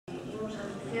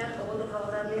anunciar o voto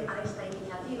favorable a esta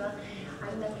iniciativa,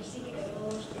 ainda que sí que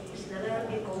queremos sinalar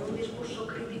que con un discurso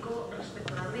crítico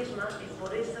respecto á mesma, e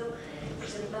por eso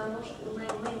presentamos unha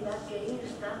emenda que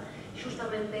insta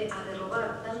justamente a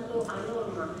derogar tanto a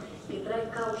norma que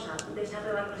trae causa desa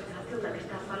revalorización da que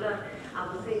está a falar a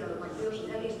voceira do Partido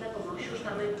Socialista, como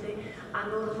justamente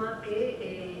a norma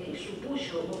que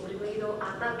supuxo o primeiro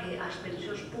ataque ás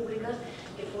pensións públicas,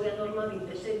 que foi a norma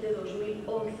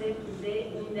 27/2011 de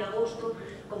 1 de agosto,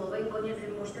 como ben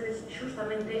coñecen vostedes,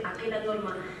 justamente aquela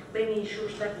norma ben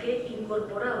injusta que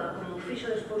incorporaba, como fixo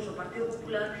despois o Partido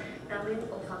Popular, tamén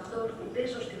o factor de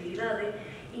sostibilidade,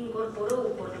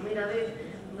 incorporou por primeira vez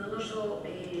no noso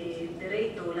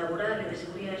dereito laboral e de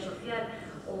Seguridade Social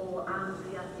ou a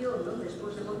ampliación,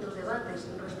 despois de moitos debates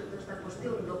respecto a esta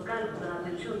cuestión do cálculo da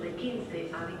pensión de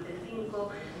 15 a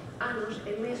 25 anos,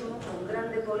 e mesmo con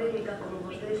grande polémica, como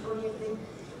vostedes coñecen,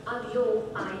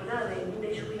 ampliou a idade de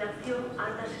xubilación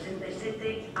ata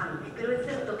 67 anos. Pero é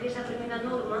certo que esa primeira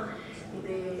norma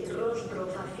de rostro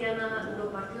faciana do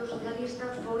Partido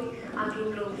Socialista foi a que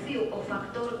introduciu o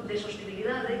factor de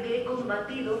sostibilidade, que é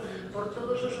combatido por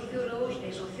todos os sociólogos e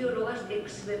sociólogas, e que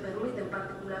se me permiten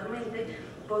particularmente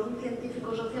por un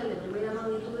científico social de primeira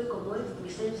magnitude como é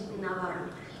Vicente Navarro,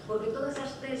 porque todas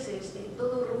as teses e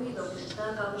todo o ruído que se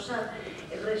está a causar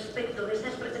respecto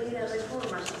destas pretendidas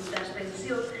reformas das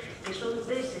pensións, que son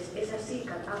teses, esas sí,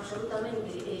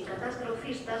 absolutamente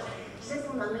catastrofistas, se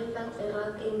fundamentan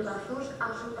en razóns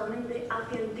absolutamente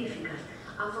acientíficas.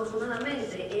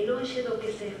 Afortunadamente, e lonxe do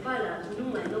que se fala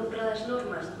nunha e noutra das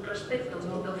normas respecto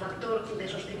do factor de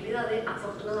sostibilidade,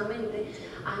 afortunadamente,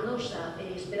 a nosa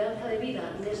esperanza de vida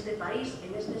neste país,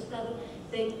 en este estado,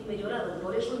 ten mellorado.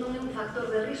 Por iso non é un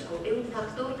factor de risco, é un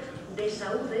factor de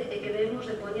saúde e que debemos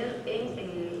de poñer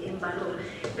en valor.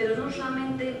 Pero non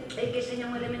solamente é que seña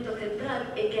un elemento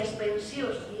central, é que as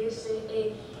pensións, e ese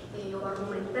é o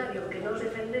argumentario que nos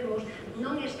defendemos,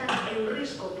 non están en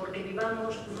risco porque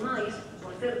vivamos máis.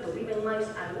 Por certo, viven máis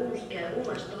algúns e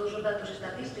algunhas, todos os datos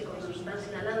estatísticos nos están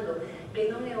sinalando que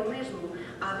non é o mesmo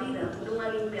a vida dunha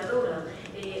limpiadora,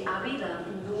 a vida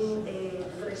dun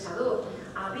fresador,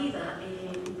 a vida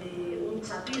de un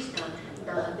chapista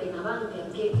de Navantia,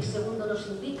 que, segundo nos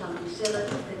indican, se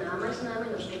reduce nada máis e nada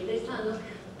menos que en 10 anos,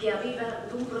 que a vida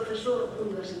dun profesor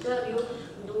universitario,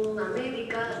 dunha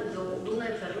médica, dunha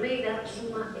enfermeira,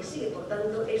 suma e sigue. Por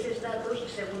tanto, eses datos,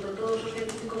 segundo todos os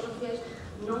científicos sociais,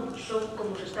 non son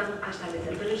como se están a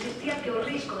establecer. Pero existía que o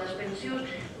risco das pensións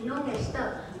non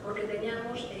está porque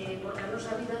teñamos, porque a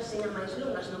nosa vida seña máis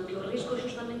longa, senón que o risco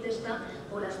justamente está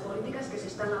polas políticas que se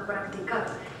están a practicar.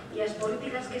 E as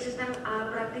políticas que se están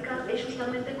a practicar é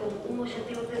justamente con un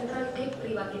objetivo central, que é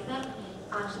privatizar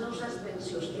as nosas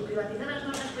pensións. E privatizar as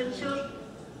nosas pensións,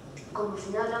 como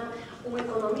sinalan un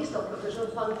economista, o profesor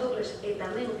Juan Torres, e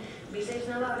tamén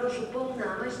Vicente Navarro, supón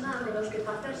nada máis nada menos que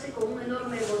facerse con un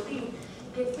enorme botín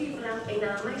que cifran en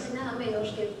nada máis e nada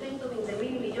menos que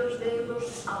 120.000 millóns de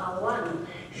euros ao ano.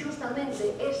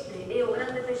 Justamente este é o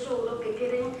grande tesouro que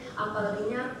queren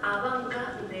apadriñar a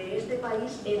banca deste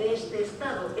país e deste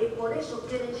Estado, e por eso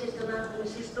queren xestionar,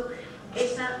 insisto,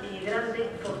 esa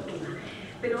grande fortuna.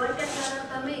 Pero hai que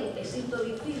aclarar tamén, e sinto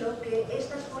dicilo, que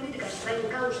estas políticas traen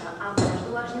causa ambas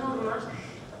dúas normas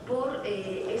por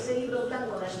ese libro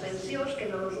blanco das pensións que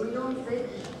no 2011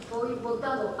 foi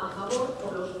votado a favor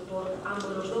por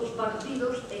ambos os dous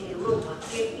partidos en Europa,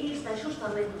 que insta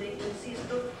justamente,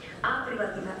 insisto, a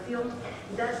privatización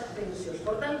das pensións.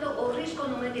 Por tanto, o risco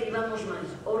non é que vivamos máis,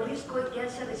 o risco é que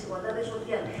haxa desigualdade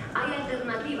social. Hai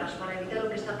alternativas para evitar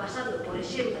o que está pasando, por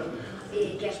exemplo,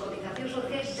 que as cotizacións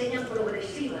sociais señan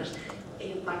progresivas,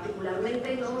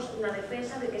 particularmente na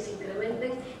defensa de que se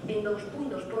incrementen en 2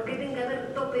 puntos, porque ten que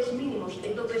haber topes mínimos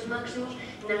e topes máximos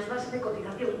nas bases de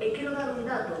cotización. E quero dar un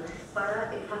dato para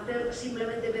facer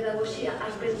simplemente pedagogía.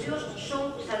 As pensións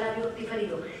son salario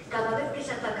diferido. Cada vez que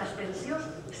se ataca as pensións,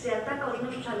 se ataca os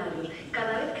nosos salarios.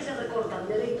 Cada vez que se recortan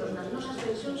dereitos nas nosas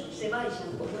pensións, se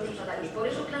baixan os nosos salarios. Por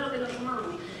eso, claro que nos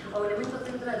sumamos ao elemento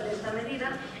central desta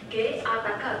medida, que é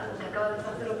atacar o que acaba de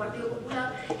facer o Partido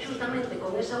Popular, justamente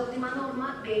con esa última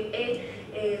norma, que é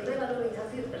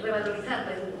revalorizar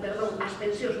as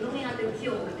pensións non en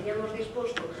atención ao que teñamos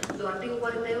disposto do artigo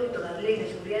 48 da Lei de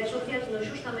Seguridade Social, sino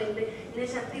justamente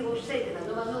nese artigo 7 da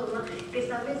nova norma, que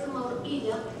establece unha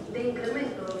horquilla de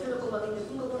incremento do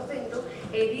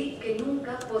 0,25% e di que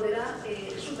nunca poderá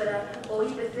superar o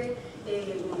IPC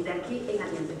de aquí en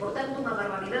adiante. Por tanto, unha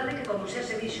barbaridade que, como xa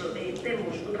se dixo,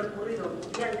 temos recurrido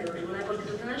diante do Tribunal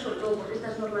Constitucional, sobre todo porque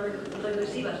estas normas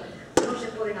regresivas non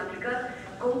se poden aplicar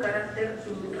con carácter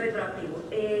retroactivo.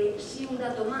 Si un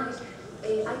dato máis,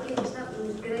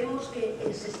 creemos que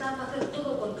se está a facer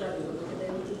todo o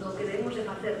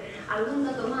facer. Algún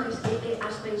dato máis é que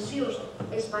as pensións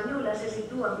españolas se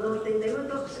sitúan no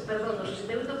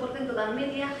 68% da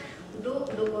media do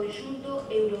conxunto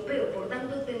europeo, por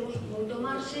tanto temos moito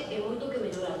marxe e moito que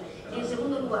mellorar. En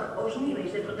segundo lugar, os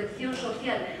niveis de protección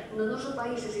social no noso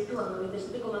país se sitúan no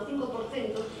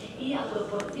 27,5% e a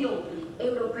proporción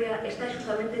europea está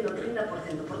justamente no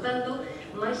 30%. Por tanto,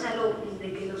 máis aló de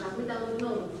que nos admitan ou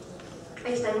non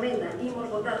esta enmenda, imos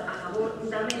votar a favor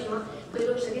da mesma,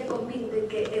 pero sería convinte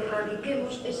que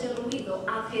erradiquemos ese ruído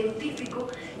científico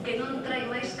que non trae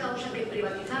máis causa que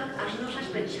privatizar as nosas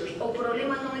pensións. O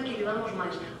problema non é que vivamos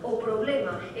máis, o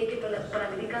problema é que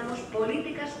practicamos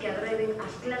políticas que agreden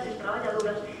as clases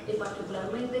traballadoras e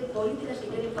particularmente políticas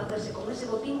que queren facerse con ese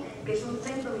botín que son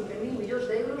 120.000 millóns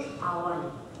de euros ao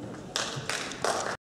ano.